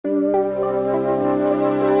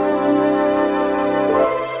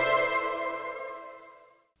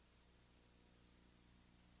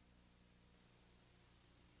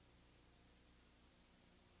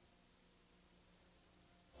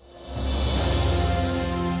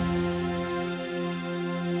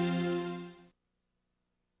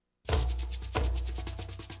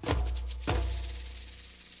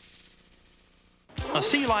a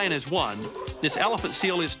sea lion is one, this elephant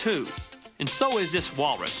seal is two, and so is this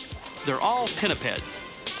walrus. They're all pinnipeds.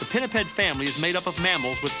 The pinniped family is made up of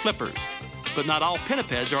mammals with flippers, but not all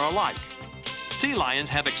pinnipeds are alike. Sea lions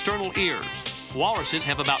have external ears. Walruses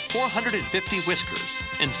have about 450 whiskers,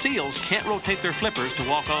 and seals can't rotate their flippers to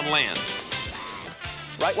walk on land.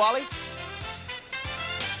 Right, Wally?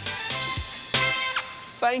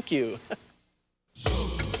 Thank you.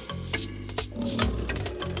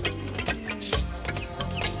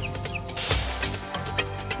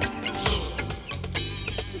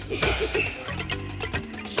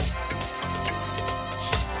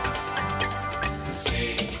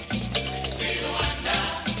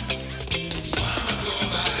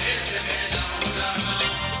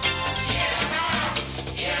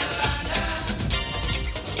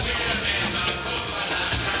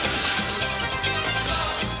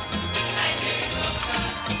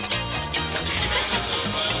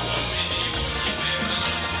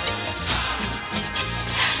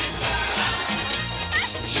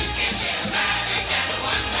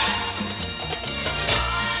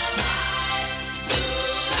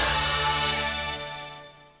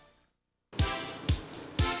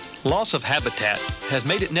 Loss of habitat has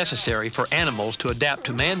made it necessary for animals to adapt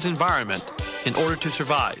to man's environment in order to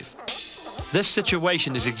survive. This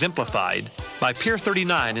situation is exemplified by Pier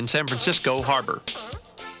 39 in San Francisco Harbor.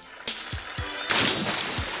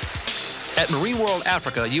 At Marine World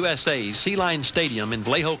Africa USA's Sea Lion Stadium in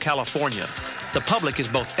Vallejo, California, the public is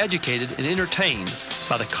both educated and entertained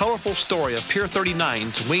by the colorful story of Pier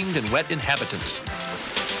 39's winged and wet inhabitants.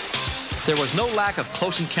 There was no lack of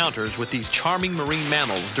close encounters with these charming marine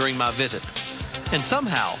mammals during my visit, and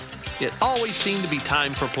somehow it always seemed to be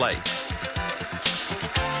time for play.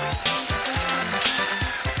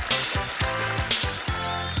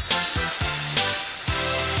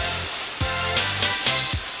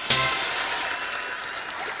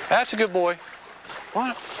 That's a good boy.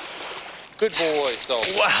 What? Good boy, so.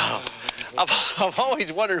 Wow. I've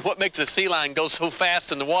always wondered what makes a sea lion go so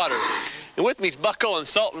fast in the water. And with me is Bucko and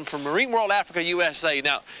Sultan from Marine World Africa USA.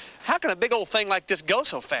 Now, how can a big old thing like this go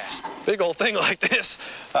so fast? Big old thing like this?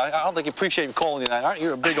 I don't think you appreciate me calling you that. Aren't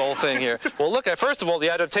you a big old thing here? Well, look at, first of all, the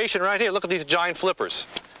adaptation right here. Look at these giant flippers.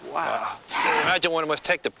 Wow. Imagine one must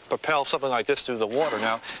take to propel something like this through the water.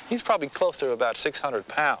 Now, he's probably close to about 600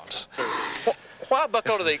 pounds. Why,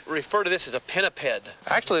 Bucko, do they refer to this as a pinniped?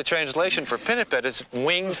 Actually, the translation for pinniped is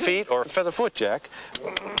winged feet or feather foot, Jack.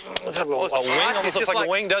 A wing almost looks like a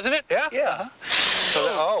wing, doesn't it? Yeah? Yeah.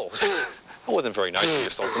 So, that wasn't very nice of you,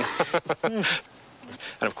 Sultan.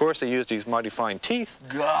 And of course, they use these mighty fine teeth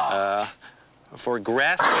for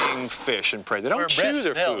grasping fish and prey. They don't chew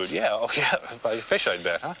their food. Yeah, oh yeah, by fish, I'd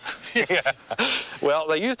bet, huh? Yeah. Well,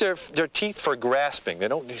 they use their teeth for grasping. They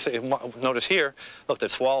don't. Notice here, look, that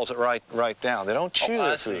swallows it right down. They don't chew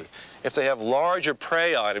their food. If they have larger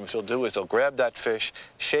prey items, they'll do is they'll grab that fish,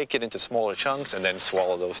 shake it into smaller chunks, and then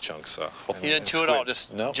swallow those chunks. You didn't chew it all,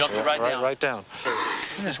 just jumped it right down. Right down.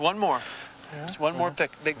 Just one more. Just one more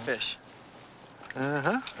big fish.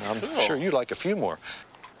 I'm sure you'd like a few more.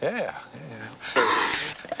 Yeah.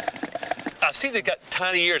 I see they've got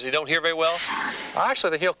tiny ears. They don't hear very well. Actually,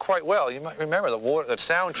 they hear quite well. You might remember that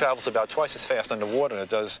sound travels about twice as fast underwater than it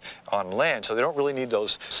does on land, so they don't really need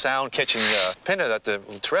those sound-catching pinna that the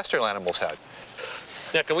terrestrial animals had.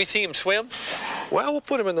 Now, can we see them swim? Well, we'll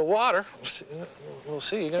put them in the water. We'll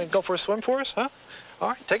see. You going to go for a swim for us, huh? All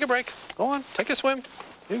right, take a break. Go on, take a swim.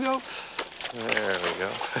 You go. There we go.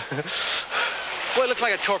 Boy, it looks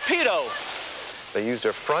like a torpedo. They use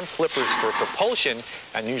their front flippers for propulsion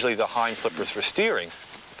and usually the hind flippers for steering.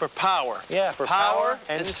 For power. Yeah, for power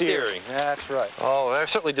and steering. That's right. Oh, they're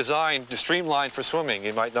certainly designed, streamlined for swimming.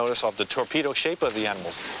 You might notice of the torpedo shape of the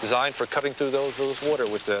animals, designed for cutting through those water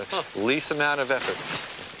with the least amount of effort.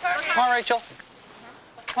 Come on, Rachel.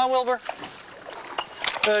 Come on, Wilbur.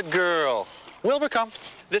 Good girl. Wilbur, come.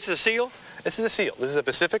 This is a seal? This is a seal. This is a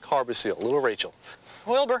Pacific harbor seal, little Rachel.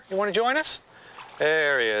 Wilbur, you want to join us?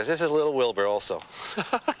 There he is. This is little Wilbur also.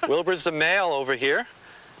 Wilbur's the male over here,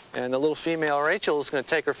 and the little female Rachel is going to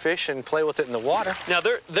take her fish and play with it in the water. Now,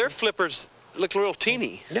 their flippers look real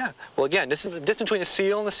teeny. Yeah. Well, again, this is the difference between the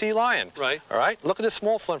seal and the sea lion. Right. All right? Look at the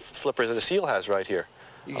small flippers that the seal has right here.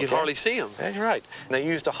 You can hardly see them. That's right. And they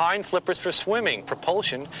use the hind flippers for swimming,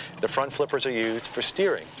 propulsion. The front flippers are used for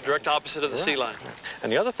steering. Direct opposite of the sea lion.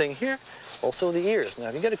 And the other thing here, also the ears. Now,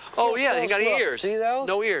 you got to they got ears. See those?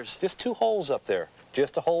 No ears. Just two holes up there.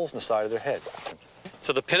 Just the holes in the side of their head.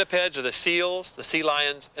 So the pinnipeds are the seals, the sea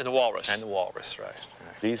lions, and the walrus. And the walrus, right.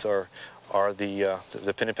 These are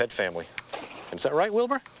the pinniped family. Is that right,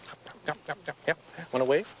 Wilbur? Yep. Want to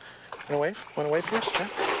wave? Want to wave? Want to wave first? Yeah.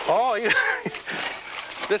 Oh,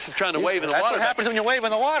 This is trying to wave in the water. That's what happens when you wave in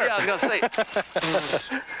the water. Yeah, I was going to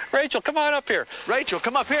say. Rachel, come on up here. Rachel,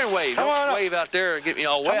 come up here and wave. Come on up. Wave out there and get me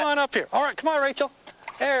all wet. Come on up here. All right, come on, Rachel.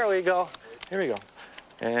 There we go. Here we go.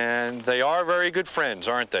 And they are very good friends,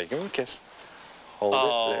 aren't they? Give them a kiss. Hold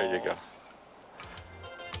it. There you go.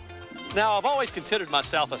 Now, I've always considered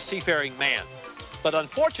myself a seafaring man, but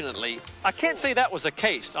unfortunately, I can't say that was the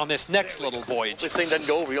case on this next little voyage. This thing doesn't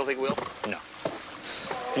go over, you don't think it will? No.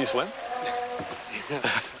 Do you swim?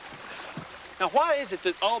 Now, why is it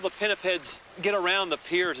that all the pinnipeds get around the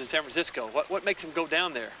piers in San Francisco? What makes them go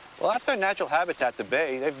down there? Well, that's their natural habitat, the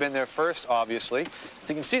bay. They've been there first, obviously. As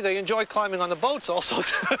you can see, they enjoy climbing on the boats also,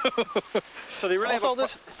 too. So they really also, have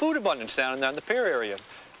this food abundance down in the pier area.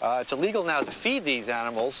 It's illegal now to feed these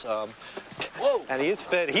animals. Whoa! And he is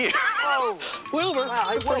fed here. Whoa! Wilbur,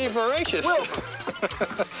 wow, you're pretty voracious.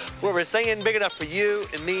 Wilbur! Wilbur, thing big enough for you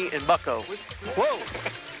and me and Bucko. Whoa!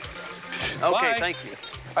 Okay, Bye. thank you.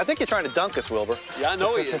 I think you're trying to dunk us, Wilbur. Yeah, I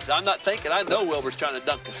know he is. I'm not thinking. I know Wilbur's trying to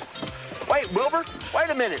dunk us. Wait, Wilbur, wait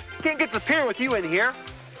a minute. Can't get to the pier with you in here.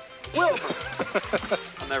 Wilbur!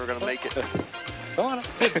 I'm never going to make it. Go on.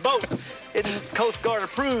 This boat isn't Coast Guard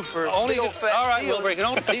approved for only big old fat all right, seal. Wilbur, you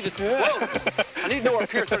know. Whoa! I need to know where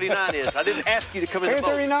Pier 39 is. I didn't ask you to come in the boat.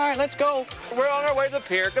 Pier 39, let's go. We're on our way to the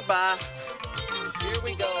pier. Goodbye. Here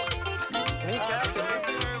we go. Me, Captain.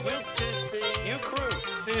 You crew.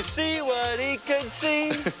 To see what he could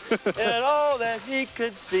see, and all that he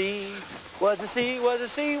could see was the sea, was the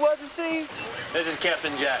sea, was the sea. This is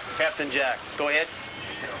Captain Jack. Captain Jack. Go ahead.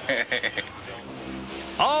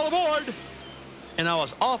 All aboard! And I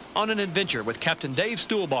was off on an adventure with Captain Dave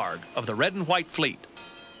Stuhlbarg of the Red and White Fleet.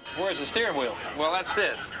 Where's the steering wheel? Well, that's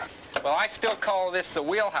this. Well, I still call this the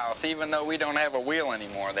wheelhouse, even though we don't have a wheel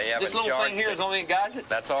anymore. They have This a little thing here joystick. is only that guides it?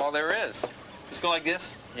 That's all there is. Just go like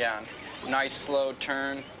this? Yeah, nice slow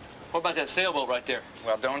turn. What about that sailboat right there?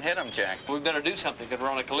 Well, don't hit them, Jack. We better do something because we're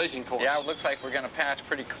on a collision course. Yeah, it looks like we're going to pass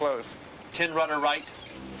pretty close. 10 rudder right.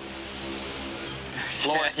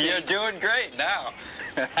 You're doing great now.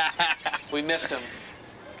 We missed him.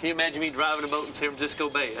 Can you imagine me driving a boat in San Francisco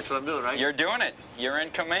Bay? That's what I'm doing, right? You're doing it. You're in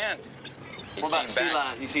command. What about sea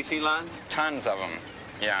lines? You see sea lines? Tons of them.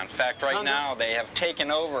 Yeah, in fact, right now they have taken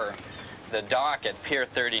over the dock at Pier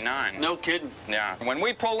 39. No kidding. Yeah. When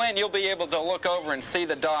we pull in, you'll be able to look over and see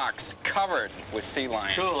the docks covered with sea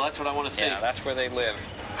lions. Cool, that's what I want to see. Yeah, that's where they live.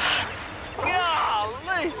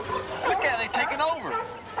 Golly! Look at it, taking over.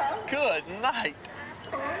 Good night.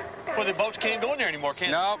 Well, the boats can't go in there anymore,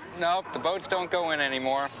 can they? Nope, the boats don't go in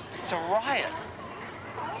anymore. It's a riot.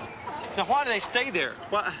 Now, why do they stay there?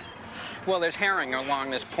 Why? Well, there's herring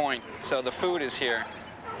along this point, so the food is here.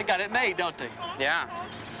 They got it made, don't they? Yeah.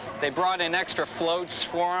 They brought in extra floats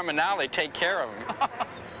for them, and now they take care of them.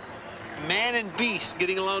 Man and beast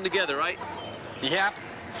getting along together, right? Yep,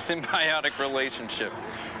 symbiotic relationship.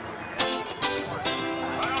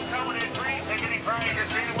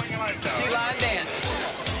 Sea lion dance.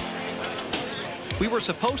 We were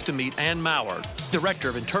supposed to meet Ann Mauer, Director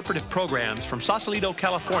of Interpretive Programs from Sausalito,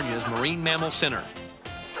 California's Marine Mammal Center.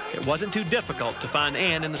 It wasn't too difficult to find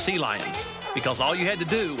Ann and the sea lions, because all you had to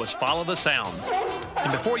do was follow the sounds.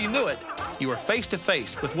 And before you knew it, you were face to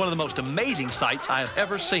face with one of the most amazing sights I have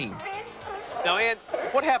ever seen. Now, Ann,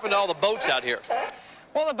 what happened to all the boats out here?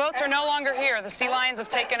 Well, the boats are no longer here. The sea lions have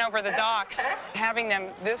taken over the docks. Having them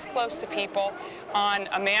this close to people on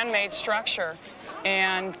a man-made structure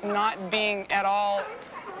and not being at all,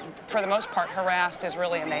 for the most part, harassed is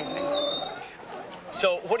really amazing.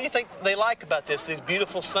 So what do you think they like about this, these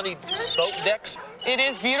beautiful sunny boat decks? It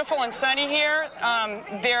is beautiful and sunny here.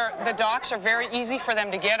 The docks are very easy for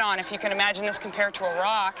them to get on, if you can imagine this compared to a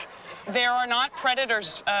rock. There are not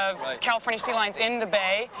predators of California sea lions in the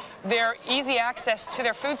bay. They're easy access to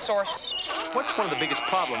their food source. What's one of the biggest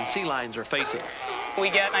problems sea lions are facing?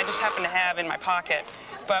 We get, and I just happen to have in my pocket,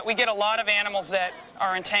 but we get a lot of animals that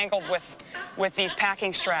are entangled with these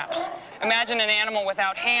packing straps. Imagine an animal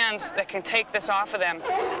without hands that can take this off of them.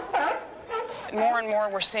 More and more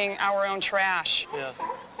we're seeing our own trash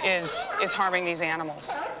is harming these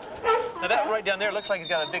animals. Now that right down there looks like he's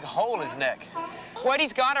got a big hole in his neck. What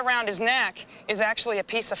he's got around his neck is actually a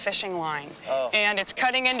piece of fishing line. And it's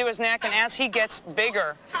cutting into his neck, and as he gets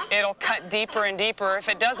bigger, it'll cut deeper and deeper. If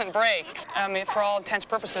it doesn't break, for all intents and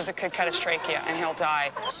purposes, it could cut his trachea, and he'll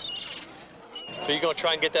die. So you're going to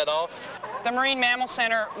try and get that off? The Marine Mammal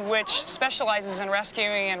Center, which specializes in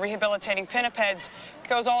rescuing and rehabilitating pinnipeds,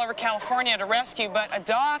 goes all over California to rescue, but a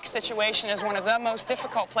dock situation is one of the most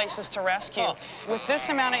difficult places to rescue. With this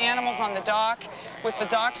amount of animals on the dock, with the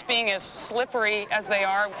docks being as slippery as they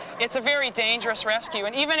are, it's a very dangerous rescue.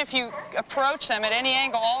 And even if you approach them at any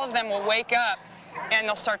angle, all of them will wake up and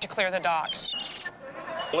they'll start to clear the docks.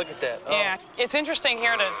 Look at that. Oh. Yeah, it's interesting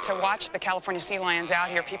here to watch the California sea lions out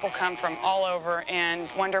here. People come from all over and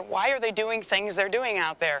wonder, why are they doing things they're doing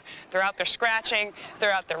out there? They're out there scratching,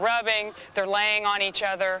 they're out there rubbing, they're laying on each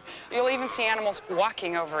other. You'll even see animals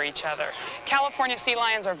walking over each other. California sea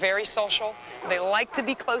lions are very social. They like to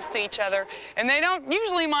be close to each other, and they don't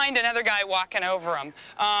usually mind another guy walking over them,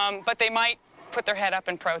 but they might put their head up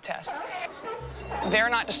and protest. They're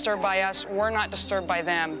not disturbed by us, we're not disturbed by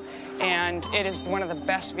them. And it is one of the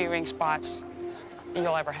best viewing spots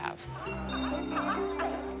you'll ever have.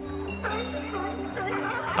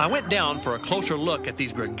 I went down for a closer look at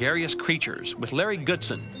these gregarious creatures with Larry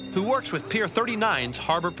Goodson, who works with Pier 39's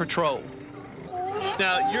Harbor Patrol.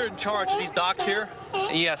 Now, you're in charge of these docks here?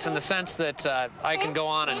 Yes, in the sense that I can go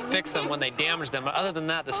on and fix them when they damage them. Other than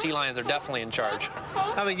that, the sea lions are definitely in charge.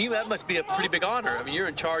 I mean, that must be a pretty big honor. I mean, you're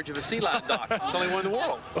in charge of a sea lion dock. It's the only one in the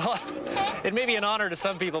world. Well, it may be an honor to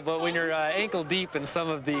some people, but when you're ankle deep in some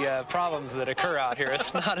of the problems that occur out here,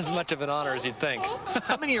 it's not as much of an honor as you'd think.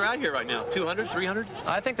 How many are out here right now? 200, 300?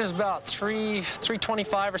 I think there's about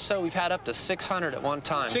 325 or so. We've had up to 600 at one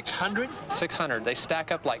time. 600? 600. They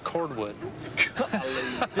stack up like cordwood.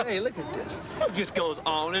 Hey, look at this. It just goes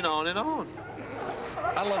on and on and on.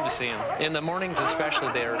 I love to see them. In the mornings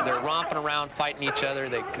especially, they're romping around, fighting each other.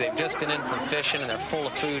 They've just been in from fishing, and they're full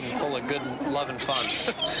of food and full of good love and fun.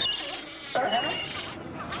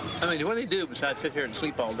 I mean, what do they do besides sit here and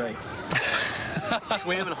sleep all day?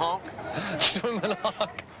 Swim and honk? Swim and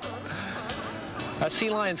honk. A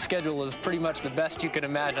sea lion schedule is pretty much the best you can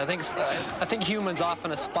imagine. I think humans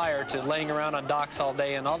often aspire to laying around on docks all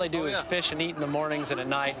day, and all they do is fish and eat in the mornings and at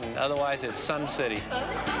night, and otherwise it's Sun City.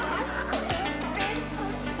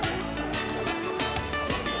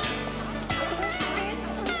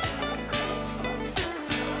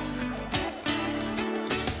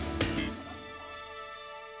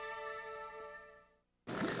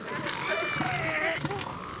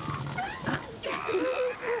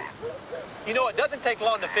 You know, it doesn't take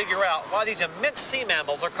long to figure out why these immense sea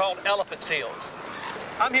mammals are called elephant seals.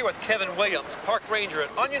 I'm here with Kevin Williams, park ranger at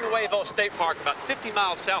Año Nuevo State Park, about 50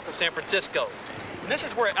 miles south of San Francisco. And this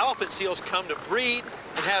is where elephant seals come to breed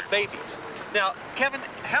and have babies. Now, Kevin,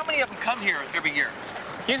 how many of them come here every year?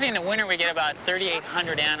 Usually in the winter we get about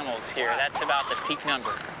 3,800 animals here. That's about the peak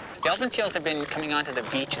number. The elephant seals have been coming onto the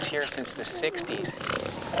beaches here since the 60s.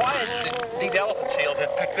 Why is it these elephant seals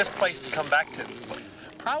have picked this place to come back to?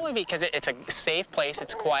 Probably because it's a safe place,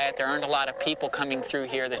 it's quiet, there aren't a lot of people coming through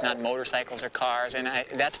here, there's not motorcycles or cars, and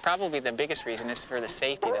that's probably the biggest reason is for the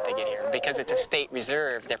safety that they get here. Because it's a state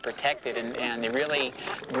reserve, they're protected, and they really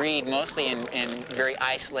breed mostly in very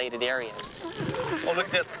isolated areas. Oh, look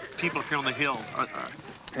at that people up here on the hill.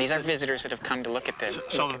 These are visitors that have come to look at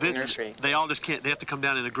the nursery. They all just can't, they have to come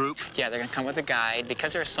down in a group? Yeah, they're going to come with a guide.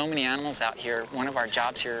 Because there are so many animals out here, one of our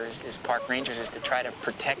jobs here as park rangers is to try to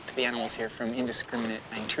protect the animals here from indiscriminate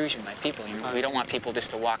intrusion by people. You know, we don't want people just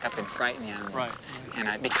to walk up and frighten the animals. Right.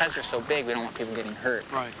 And because they're so big, we don't want people getting hurt.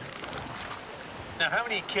 Right. Now, how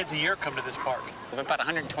many kids a year come to this park? We have about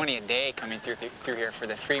 120 a day coming through here for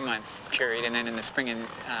the 3-month period, and then in the spring and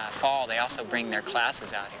fall, they also bring their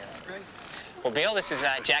classes out here. That's great. Well, Bill, this is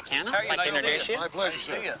Jack Hanna. I'd like to introduce you. My pleasure,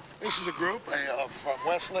 sir. This is a group from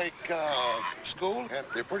Westlake School, and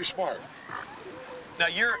they're pretty smart. Now,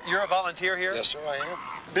 you're a volunteer here? Yes, sir, I am.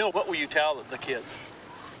 Bill, what will you tell the kids?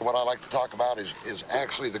 What I like to talk about is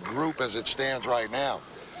actually the group as it stands right now.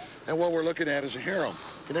 And what we're looking at is a harem.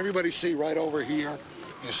 Can everybody see right over here?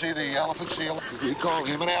 You see the elephant seal? We call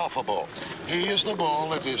him an alpha bull. He is the bull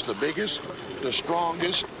that is the biggest, the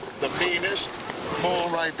strongest, the meanest bull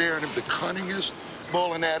right there, and the cunningest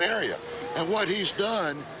bull in that area. And what he's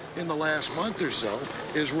done in the last month or so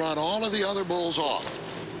is run all of the other bulls off,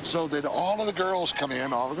 so that all of the girls come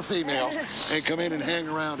in, all of the females, and come in and hang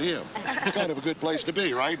around him. It's kind of a good place to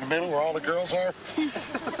be, right? In the middle where all the girls are.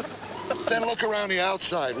 Then look around the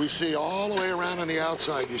outside. We see all the way around on the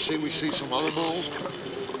outside. We see some other bulls.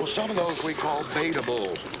 Well, some of those we call beta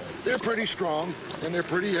bulls. They're pretty strong, and they're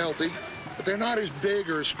pretty healthy, but they're not as big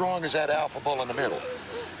or as strong as that alpha bull in the middle.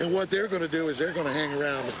 And what they're going to do is they're going to hang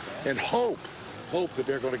around and hope that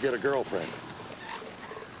they're going to get a girlfriend.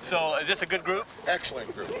 So, is this a good group?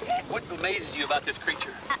 Excellent group. What amazes you about this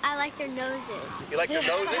creature? I like their noses. You like their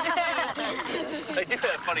noses? They do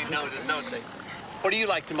have funny noses, don't they? What do you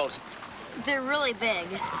like the most? They're really big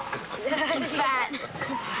and fat.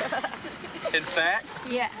 And fat?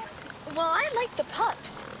 Yeah. Well, I like the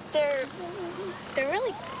pups. They're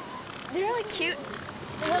really cute.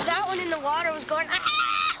 Well, that one in the water was going. Are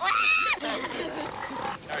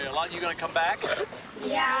a lot of you going to come back?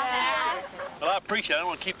 Yeah. Well, I appreciate it. I don't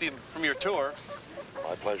want to keep them from your tour.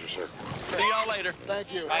 My pleasure, sir. See y'all later.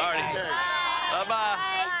 Thank you. All right. Bye-bye.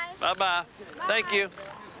 Bye-bye. Thank you.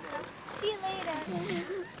 See you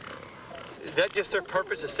later. Is that just their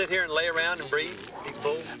purpose, to sit here and lay around and breed these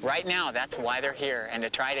bulls? Right now, that's why they're here, and to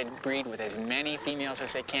try to breed with as many females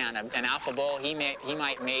as they can. An alpha bull, he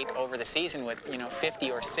might mate over the season with,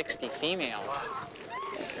 50 or 60 females.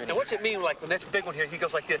 Now, what's it mean, like, when this big one here, he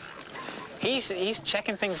goes like this? He's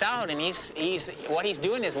checking things out, and what he's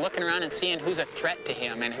doing is looking around and seeing who's a threat to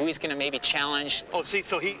him and who he's going to maybe challenge. Oh, see,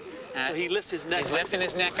 so he lifts his neck. He's lifting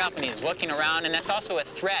his neck up, and he's looking around, and that's also a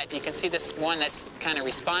threat. You can see this one that's kind of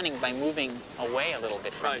responding by moving away a little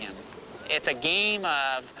bit from him. It's a game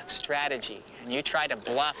of strategy, and you try to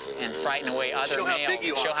bluff and frighten away other males.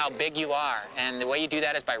 Show how big you are, and the way you do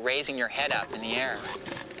that is by raising your head up in the air.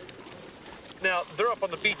 Now, they're up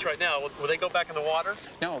on the beach right now. Will they go back in the water?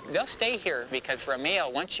 No, they'll stay here because for a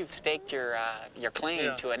male, once you've staked your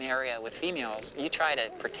claim to an area with females, you try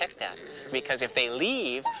to protect that. Because if they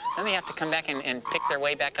leave, then they have to come back and pick their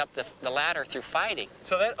way back up the ladder through fighting.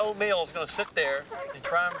 So that old male is going to sit there and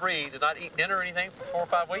try and breed and not eat dinner or anything for 4 or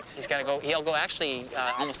 5 weeks? He's got to go. He'll go actually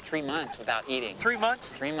almost 3 months without eating. 3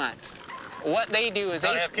 months? 3 months. What they do is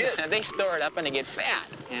they store it up and they get fat.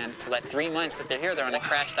 And so that 3 months that they're here, they're on a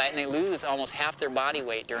crash diet, and they lose almost half their body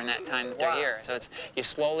weight during that time that they're here. So you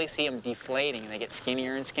slowly see them deflating, and they get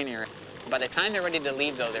skinnier and skinnier. By the time they're ready to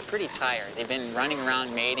leave, though, they're pretty tired. They've been running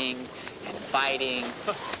around mating and fighting,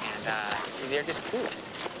 and they're just pooped.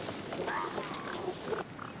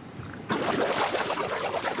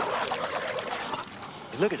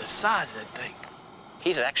 Look at the size of that thing.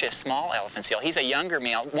 He's actually a small elephant seal. He's a younger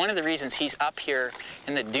male. One of the reasons he's up here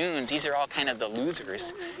in the dunes, these are all kind of the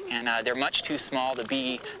losers, and they're much too small to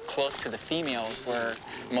be close to the females where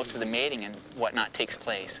most of the mating and whatnot takes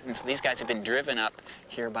place. And so these guys have been driven up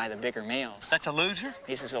here by the bigger males. That's a loser?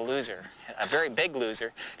 This is a loser, a very big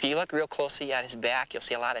loser. If you look real closely at his back, you'll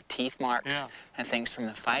see a lot of teeth marks and things from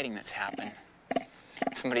the fighting that's happened.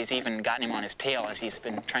 Somebody's even gotten him on his tail as he's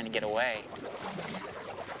been trying to get away.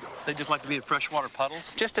 They just like to be in freshwater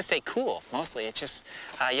puddles? Just to stay cool, mostly. It's just,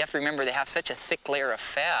 you have to remember they have such a thick layer of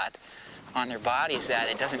fat on their bodies that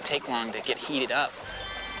it doesn't take long to get heated up.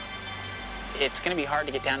 It's going to be hard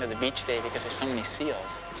to get down to the beach today because there's so many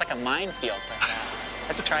seals. It's like a minefield, but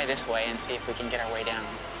let's try this way and see if we can get our way down.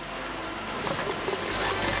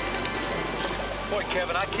 Boy,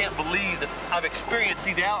 Kevin, I can't believe that I've experienced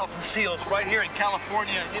these elephant seals right here in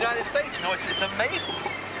California, United States. You know, it's amazing.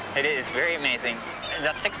 It is very amazing.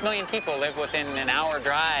 About 6 million people live within an hour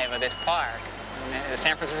drive of this park. In the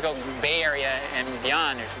San Francisco Bay Area and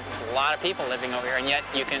beyond, there's a lot of people living over here, and yet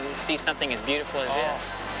you can see something as beautiful as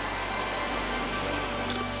this.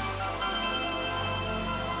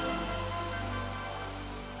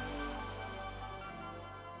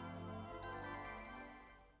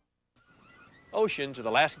 Oceans are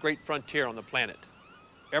the last great frontier on the planet.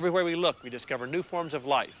 Everywhere we look, we discover new forms of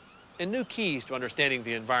life and new keys to understanding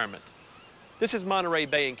the environment. This is Monterey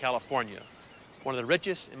Bay in California, one of the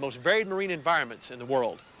richest and most varied marine environments in the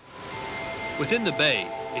world. Within the bay,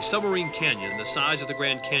 a submarine canyon the size of the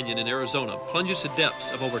Grand Canyon in Arizona plunges to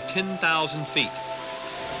depths of over 10,000 feet.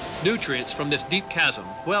 Nutrients from this deep chasm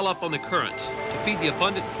well up on the currents to feed the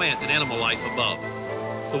abundant plant and animal life above.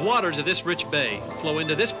 The waters of this rich bay flow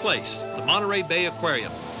into this place, the Monterey Bay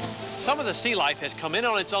Aquarium. Some of the sea life has come in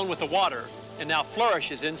on its own with the water and now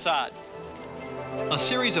flourishes inside. A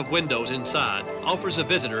series of windows inside offers a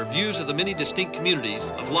visitor views of the many distinct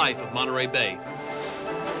communities of life of Monterey Bay.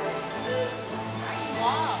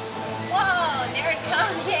 Whoa, whoa, there it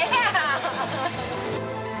comes, yeah!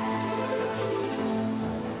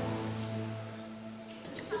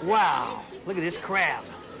 Wow, look at this crab.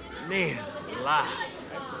 Man, alive.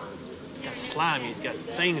 He's got slimy, he's got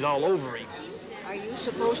things all over him. Are you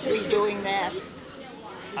supposed to be doing that?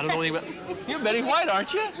 I don't know anything about... You're Betty White,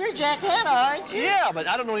 aren't you? You're Jack Hanna, aren't you? Yeah, but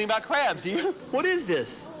I don't know anything about crabs, do you? What is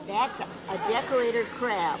this? That's a decorator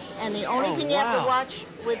crab, and the only thing you have to watch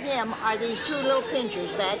with him are these 2 little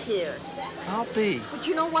pinchers back here. I'll be. But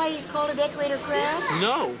you know why he's called a decorator crab?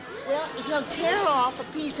 No. Well, he'll tear off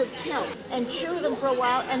a piece of kelp and chew them for a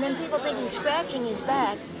while, and then people think he's scratching his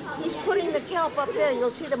back. He's putting the kelp up there. You'll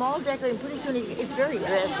see them all decorated, and pretty soon it's very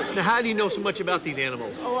dressy. Now, how do you know so much about these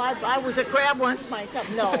animals? Oh, I was a crab once myself.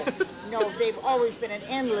 No, they've always been an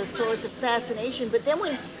endless source of fascination. But then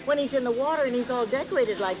when he's in the water and he's all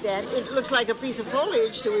decorated like that, it looks like a piece of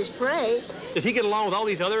foliage to his prey. Does he get along with all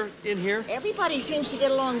these other in here? Everybody seems to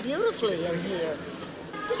get along beautifully in here.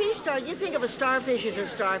 sea star, you think of a starfish as a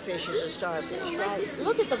starfish as a starfish, right?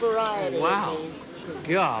 Look at the variety Wow. of these.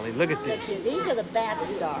 Golly, look at this. These are the bat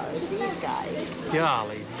stars, these guys.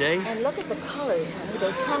 Golly, Dave. And look at the colors, honey.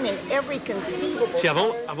 They come in every conceivable See,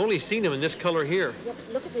 color. I've only seen them in this color here. Yep,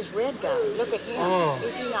 look at this red guy. Look at him. Oh.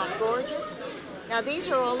 Is he not gorgeous? Now, these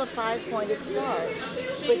are all the 5-pointed stars.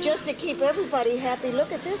 But just to keep everybody happy,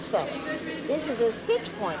 look at this fella. This is a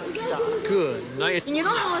 6-pointed star. Good night. And you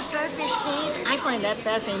know how a starfish feeds? I find that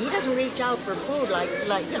fascinating. He doesn't reach out for food like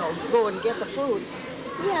you know, go and get the food.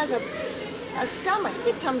 He has a stomach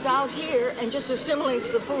that comes out here and just assimilates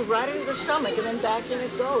the food right into the stomach, and then back in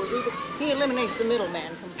it goes. He eliminates the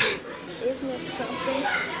middleman completely. Isn't it something?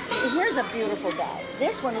 Here's a beautiful guy.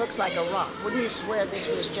 This one looks like a rock. Wouldn't you swear this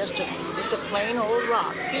was just a plain old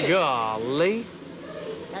rock? Here. Golly.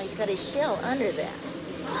 Now he's got his shell under that.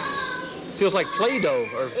 Feels like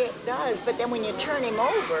Play-Doh. It does, but then when you turn him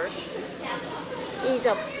over, he's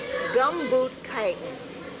a gumboot chitin.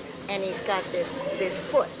 And he's got this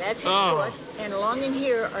foot. That's his foot. And along in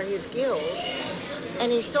here are his gills.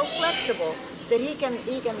 And he's so flexible that he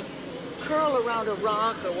can curl around a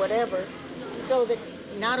rock or whatever, so that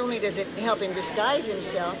not only does it help him disguise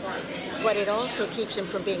himself, but it also keeps him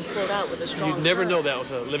from being pulled out with a strong You'd never current. know that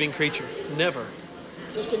was a living creature. Never.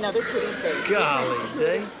 Just another pretty face. Golly,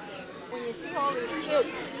 Dave. When you see all these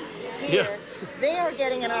kids here, they are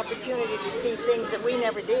getting an opportunity to see things that we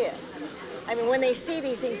never did. I mean, when they see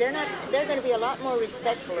these things, they're going to be a lot more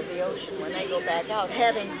respectful of the ocean when they go back out,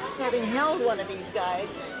 having held one of these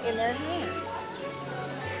guys in their hand.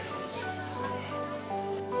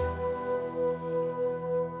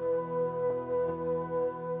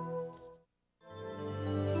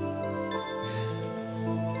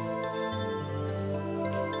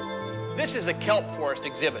 This is the kelp forest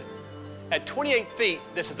exhibit. At 28 feet,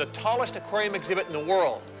 this is the tallest aquarium exhibit in the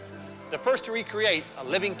world. The first to recreate a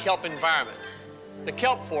living kelp environment. The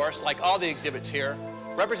kelp forests, like all the exhibits here,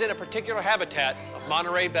 represent a particular habitat of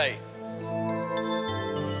Monterey Bay.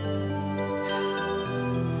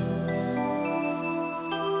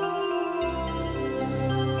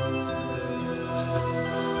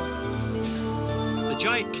 The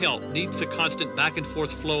giant kelp needs the constant back and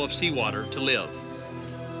forth flow of seawater to live.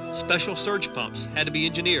 Special surge pumps had to be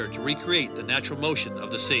engineered to recreate the natural motion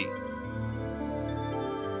of the sea.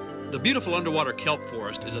 The beautiful underwater kelp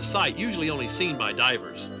forest is a sight usually only seen by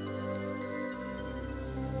divers.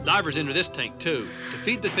 Divers enter this tank too, to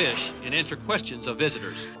feed the fish and answer questions of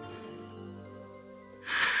visitors.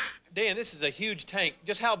 Dan, this is a huge tank.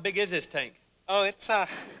 Just how big is this tank? Oh, it's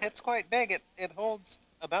quite big. It holds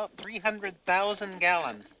about 300,000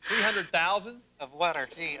 gallons. 300,000? Of water,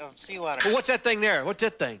 of seawater. Well, what's that thing there? What's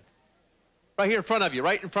that thing? Right here in front of you,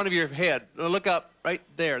 right in front of your head. Look up, right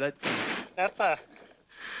there. That's a...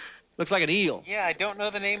 Looks like an eel. Yeah, I don't know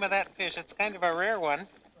the name of that fish. It's kind of a rare one.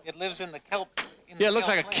 It lives in the kelp. Yeah, it looks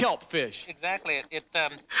like a kelp fish. Exactly.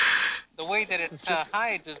 The way that it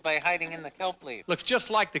hides is by hiding in the kelp leaf. Looks just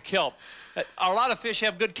like the kelp. A lot of fish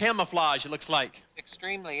have good camouflage, it looks like.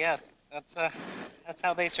 Extremely, yes. That's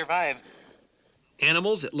how they survive.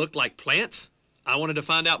 Animals that look like plants? I wanted to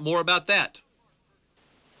find out more about that.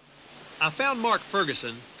 I found Mark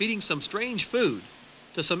Ferguson feeding some strange food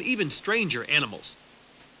to some even stranger animals.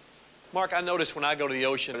 Mark, I notice when I go to the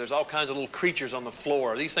ocean, there's all kinds of little creatures on the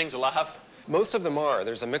floor. Are these things alive? Most of them are.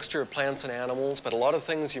 There's a mixture of plants and animals, but a lot of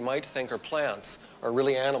things you might think are plants are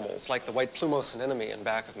really animals, like the white plumose anemone in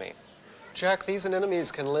back of me. Jack, these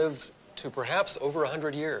anemones can live to perhaps over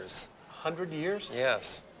 100 years. 100 years?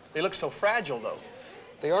 Yes. They look so fragile, though.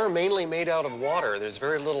 They are mainly made out of water. There's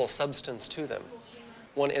very little substance to them.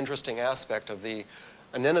 One interesting aspect of the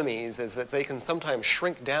anemones is that they can sometimes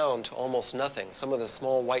shrink down to almost nothing. Some of the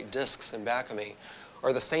small white discs in back of me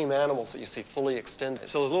are the same animals that you see fully extended.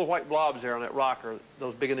 So those little white blobs there on that rock are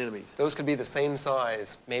those big anemones? Those could be the same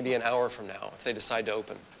size maybe an hour from now if they decide to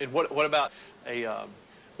open. And what about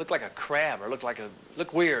look like a crab or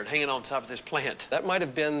look weird hanging on top of this plant? That might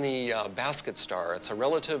have been the basket star. It's a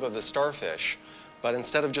relative of the starfish, but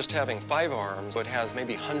instead of just having 5 arms, it has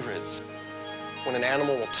maybe hundreds. When an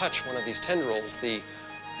animal will touch one of these tendrils, the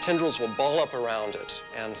tendrils will ball up around it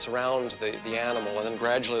and surround the animal, and then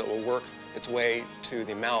gradually it will work its way to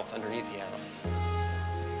the mouth underneath the animal.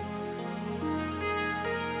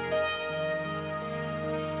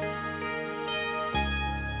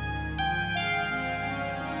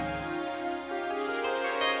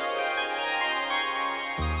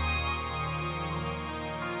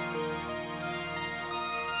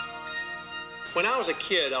 When I was a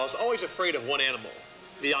kid, I was always afraid of one animal,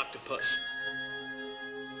 the octopus.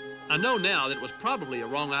 I know now that it was probably a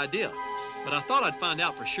wrong idea, but I thought I'd find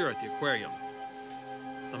out for sure at the aquarium.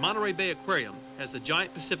 the Monterey Bay Aquarium has the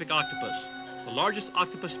giant Pacific octopus, the largest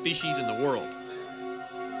octopus species in the world.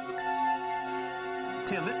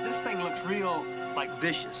 Tim, this thing looks real, like,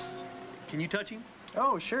 vicious. Can you touch him?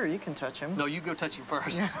 Oh, sure, you can touch him. No, you go touch him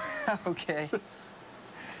first. Okay.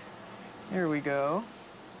 Here we go.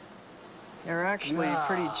 They're actually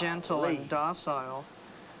pretty gentle and docile.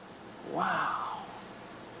 Wow.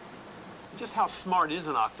 Just how smart is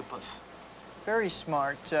an octopus? Very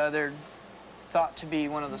smart. They're thought to be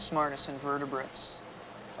one of the smartest invertebrates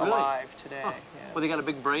Really? alive today. Huh. Yes. Well, they got a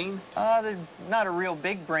big brain? They're not a real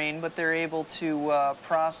big brain, but they're able to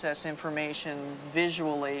process information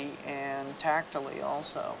visually and tactily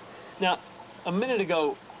also. Now, a minute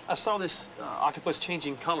ago, I saw this octopus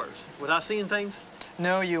changing colors. Was I seeing things?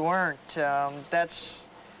 No, you weren't. That's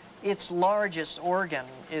its largest organ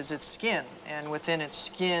is its skin, and within its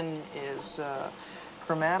skin is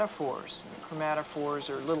chromatophores. Chromatophores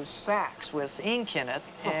are little sacs with ink in it,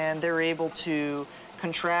 and they're able to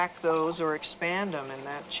contract those or expand them, and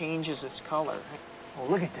that changes its color. Oh,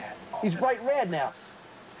 look at that. He's bright red now.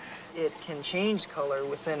 It can change color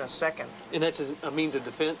within a second. And that's a means of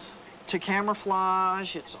defense? To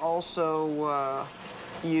camouflage, it's also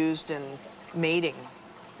used in mating.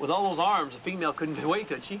 With all those arms, a female couldn't get away,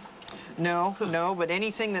 could she? No, but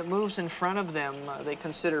anything that moves in front of them, they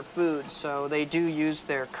consider food, so they do use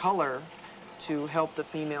their color to help the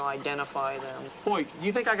female identify them. Boy, do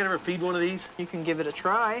you think I could ever feed one of these? You can give it a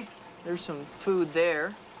try. There's some food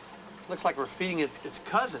there. Looks like we're feeding its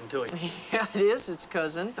cousin to it. Yeah, it is its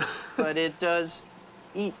cousin, but it does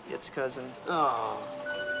eat its cousin. Oh.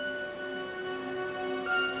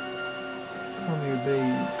 Come here,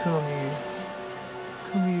 baby. Come here.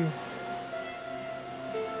 Come here.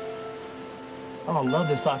 Oh, I love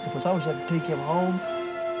this octopus. I wish I could take him home.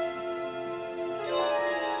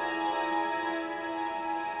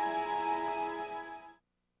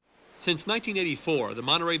 Since 1984, the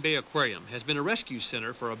Monterey Bay Aquarium has been a rescue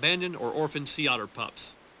center for abandoned or orphaned sea otter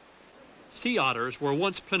pups. Sea otters were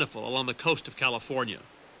once plentiful along the coast of California,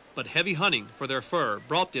 but heavy hunting for their fur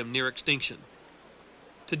brought them near extinction.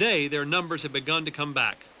 Today, their numbers have begun to come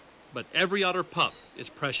back, but every otter pup is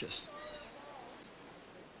precious.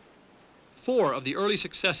 4 of the early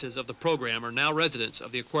successes of the program are now residents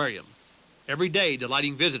of the aquarium, every day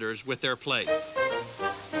delighting visitors with their play.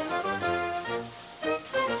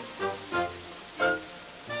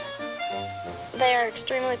 They are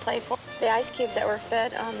extremely playful. The ice cubes that were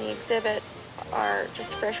fed on the exhibit are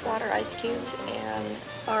just freshwater ice cubes, and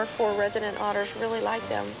our 4 resident otters really like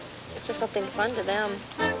them. It's just something fun to them.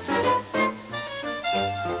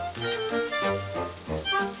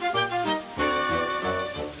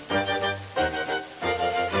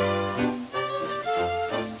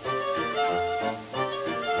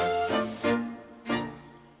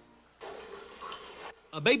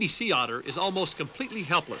 A baby sea otter is almost completely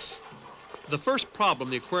helpless. The first problem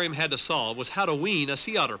the aquarium had to solve was how to wean a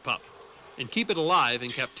sea otter pup and keep it alive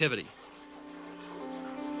in captivity.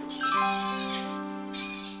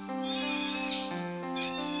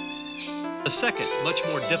 The second, much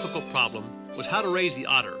more difficult problem was how to raise the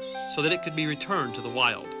otter so that it could be returned to the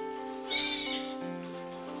wild.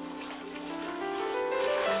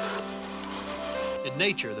 In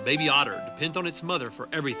nature, the baby otter depends on its mother for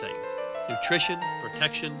everything: nutrition,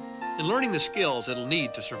 protection, and learning the skills it'll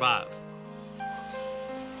need to survive.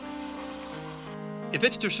 If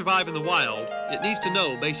it's to survive in the wild, it needs to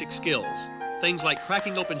know basic skills, things like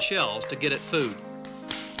cracking open shells to get at food.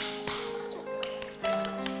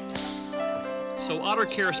 So otter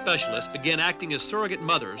care specialists began acting as surrogate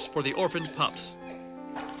mothers for the orphaned pups.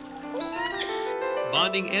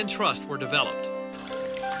 Bonding and trust were developed.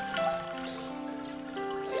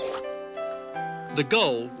 The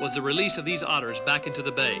goal was the release of these otters back into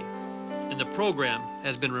the bay, and the program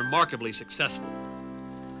has been remarkably successful.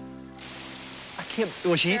 I can't.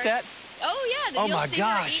 Will she eat that? Oh yeah, you'll see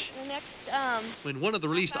her eat the next. When one of the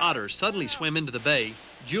released otters suddenly swam into the bay,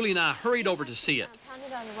 Julie and I hurried over to see it.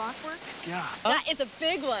 Pounded on the rockwork. God. That is a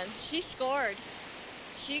big one. She scored.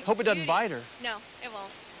 Hope it doesn't bite her. No, it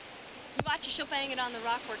won't. You watch her, she'll bang it on the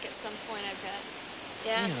rockwork at some point, I bet.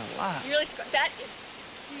 Yeah. You really scored. That is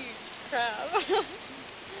huge crab.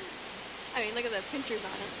 I mean, look at the pinchers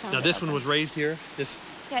on it. Now this one was raised here.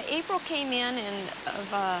 Yeah, April came in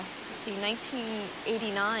of let's see,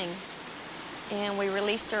 1989, and we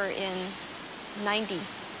released her in 90.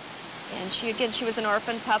 And she was an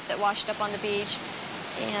orphan pup that washed up on the beach,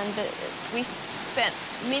 and we spent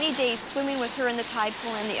many days swimming with her in the tide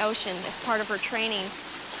pool in the ocean as part of her training.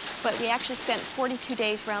 But we actually spent 42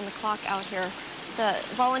 days round the clock out here. The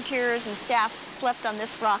volunteers and staff slept on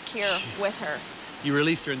this rock here with her. You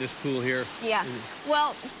released her in this pool here. Yeah.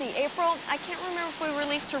 Well, see, April, I can't remember if we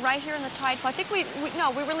released her right here in the tide pool. I think we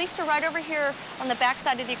released her right over here on the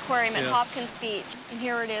backside of the aquarium at Hopkins Beach. And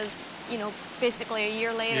here it is, you know, basically a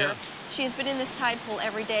year later. Yeah. She has been in this tide pool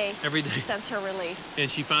every day. Every day. Since her release.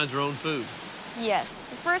 And she finds her own food. Yes.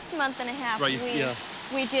 The first month and a half,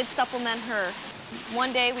 we did supplement her.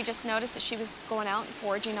 One day we just noticed that she was going out and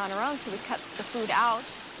foraging on her own, so we cut the food out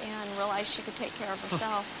and realized she could take care of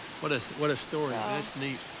herself. What a story. That's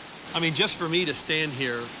neat. I mean, just for me to stand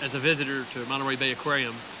here as a visitor to Monterey Bay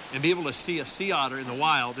Aquarium and be able to see a sea otter in the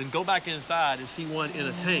wild and go back inside and see one in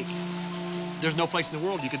a tank, there's no place in the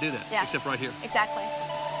world you could do that except right here. Exactly.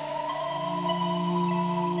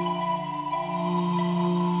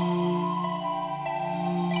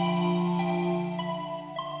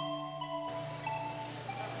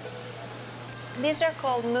 These are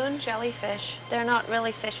called moon jellyfish. They're not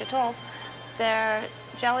really fish at all. They're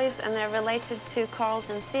jellies, and they're related to corals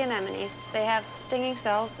and sea anemones. They have stinging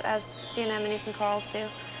cells, as sea anemones and corals do.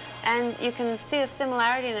 And you can see a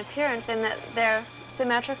similarity in appearance in that they're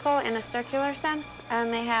symmetrical in a circular sense,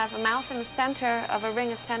 and they have a mouth in the center of a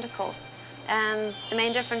ring of tentacles. And the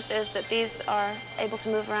main difference is that these are able to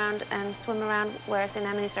move around and swim around, whereas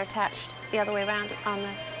anemones are attached the other way around on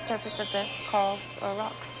the surface of the corals or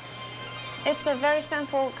rocks. It's a very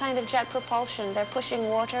simple kind of jet propulsion. They're pushing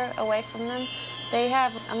water away from them. They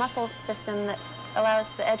have a muscle system that allows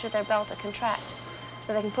the edge of their belt to contract,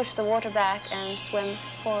 so they can push the water back and swim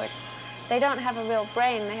forward. They don't have a real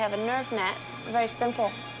brain. They have a nerve net, a very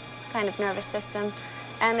simple kind of nervous system,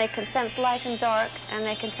 and they can sense light and dark, and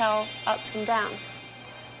they can tell up from down.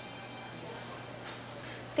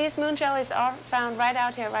 These moon jellies are found right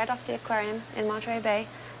out here, right off the aquarium in Monterey Bay,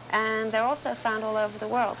 and they're also found all over the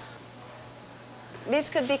world. These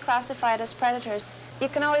could be classified as predators. You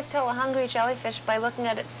can always tell a hungry jellyfish by looking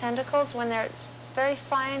at its tentacles. When they're very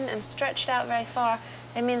fine and stretched out very far,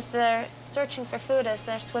 it means they're searching for food as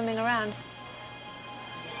they're swimming around.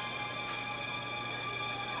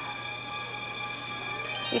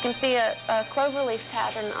 You can see a cloverleaf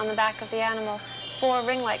pattern on the back of the animal, 4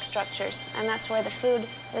 ring-like structures, and that's where the food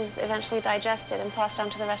is eventually digested and passed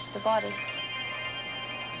on to the rest of the body.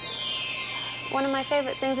 One of my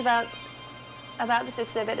favorite things about this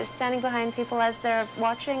exhibit is standing behind people as they're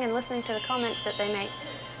watching and listening to the comments that they make.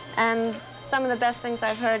 And some of the best things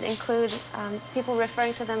I've heard include people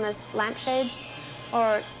referring to them as lampshades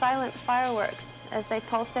or silent fireworks as they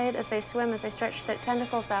pulsate, as they swim, as they stretch their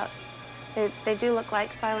tentacles out. They do look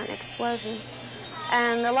like silent explosions.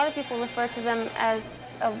 And a lot of people refer to them as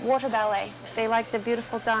a water ballet. They like the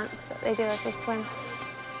beautiful dance that they do as they swim.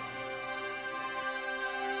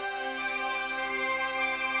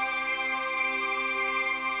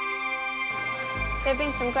 There have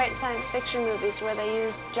been some great science fiction movies where they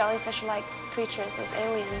use jellyfish-like creatures as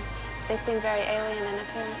aliens. They seem very alien in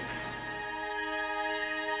appearance.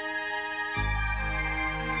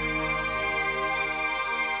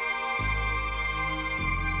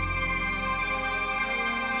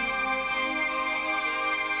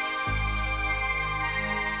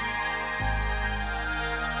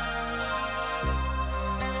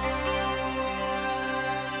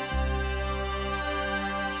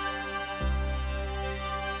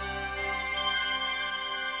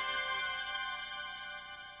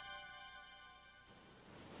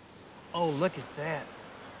 Oh, look at that.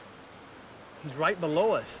 He's right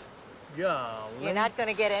below us. Golly. You're not going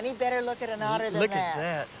to get any better look at an otter than that. Look at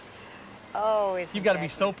that. Oh, isn't You've got to be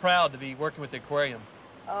that so proud to be working with the aquarium.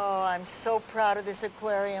 Oh, I'm so proud of this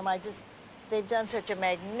aquarium. They've done such a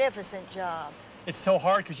magnificent job. It's so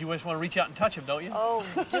hard because you just want to reach out and touch them, don't you? Oh,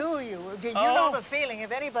 do you? You know the feeling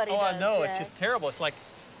if anybody does, I know. Jack. It's just terrible. It's like,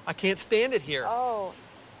 I can't stand it here. Oh.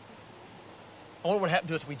 I wonder what happened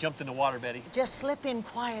to us if we jumped in the water, Betty. Just slip in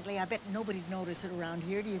quietly. I bet nobody'd notice it around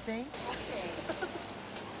here, do you think? Okay.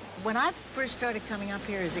 When I first started coming up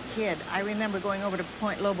here as a kid, I remember going over to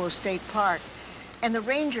Point Lobo State Park and the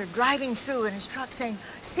ranger driving through in his truck saying,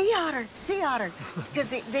 sea otter, because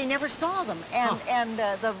they never saw them. And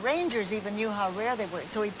the rangers even knew how rare they were,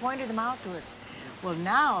 so he pointed them out to us. Well,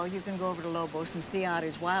 now you can go over to Lobos and see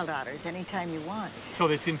otters, wild otters, anytime you want. So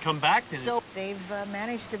they didn't come back then? So they've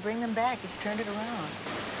managed to bring them back. It's turned it around.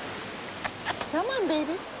 Come on,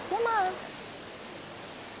 baby. Come on.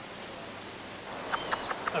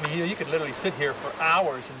 I mean, you could literally sit here for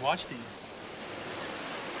hours and watch these.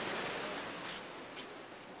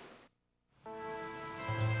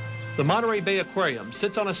 The Monterey Bay Aquarium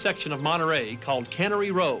sits on a section of Monterey called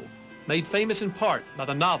Cannery Row, made famous in part by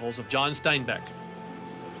the novels of John Steinbeck.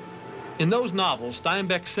 In those novels,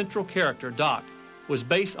 Steinbeck's central character, Doc, was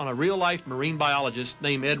based on a real-life marine biologist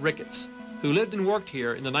named Ed Ricketts. who lived and worked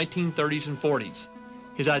here in the 1930s and 40s.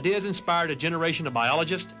 His ideas inspired a generation of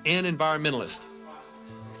biologists and environmentalists.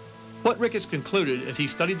 What Ricketts concluded as he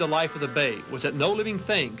studied the life of the bay was that no living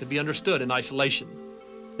thing could be understood in isolation.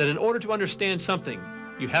 That in order to understand something,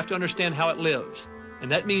 you have to understand how it lives, and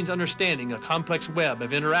that means understanding a complex web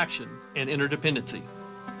of interaction and interdependency.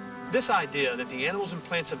 This idea that the animals and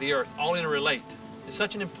plants of the earth all interrelate is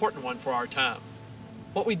such an important one for our time.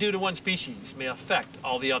 What we do to one species may affect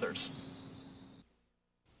all the others.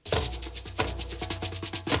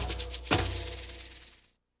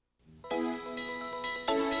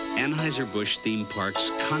 Anheuser-Busch Theme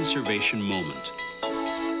Park's conservation moment.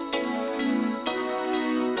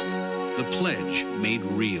 The pledge made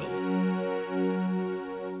real.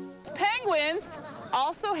 Penguins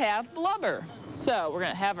also have blubber. So we're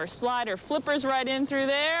going to have our slider flippers right in through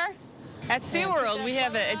there. At SeaWorld, we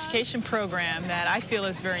have an education program that I feel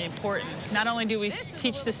is very important. Not only do we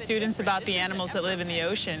teach the students about the animals that live in the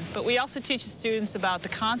ocean, but we also teach the students about the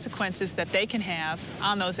consequences that they can have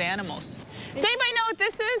on those animals. Does anybody know what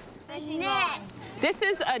this is? Fishing net. This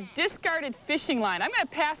is a discarded fishing line. I'm going to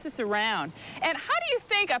pass this around. And how do you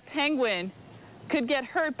think a penguin could get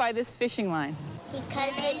hurt by this fishing line?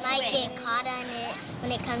 Because it might get caught on it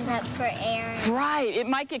when it comes up for air. Right, it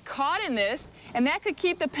might get caught in this, and that could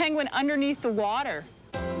keep the penguin underneath the water.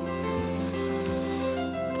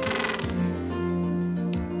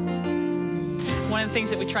 One of the things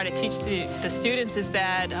that we try to teach the students is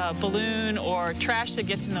that a balloon or trash that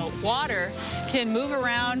gets in the water can move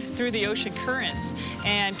around through the ocean currents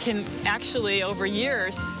and can actually, over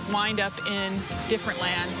years, wind up in different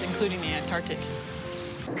lands, including the Antarctic.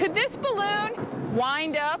 Could this balloon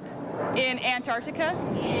wind up in Antarctica?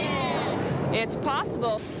 Yeah. It's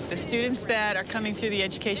possible. The students that are coming through the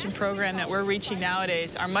education program that we're reaching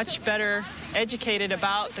nowadays are much better educated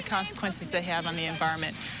about the consequences they have on the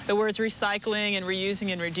environment. The words recycling and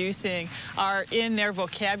reusing and reducing are in their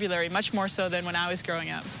vocabulary much more so than when I was growing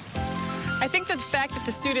up. I think that the fact that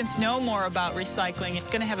the students know more about recycling is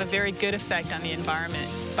going to have a very good effect on the environment.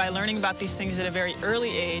 By learning about these things at a very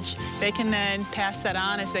early age, they can then pass that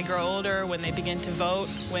on as they grow older, when they begin to vote,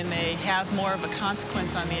 when they have more of a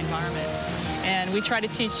consequence on the environment. And we try to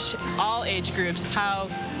teach all age groups how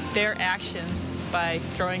their actions by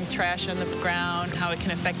throwing trash on the ground, how it can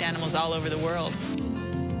affect animals all over the world.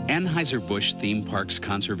 Anheuser-Busch Theme Park's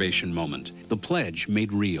conservation moment. The pledge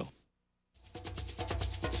made real.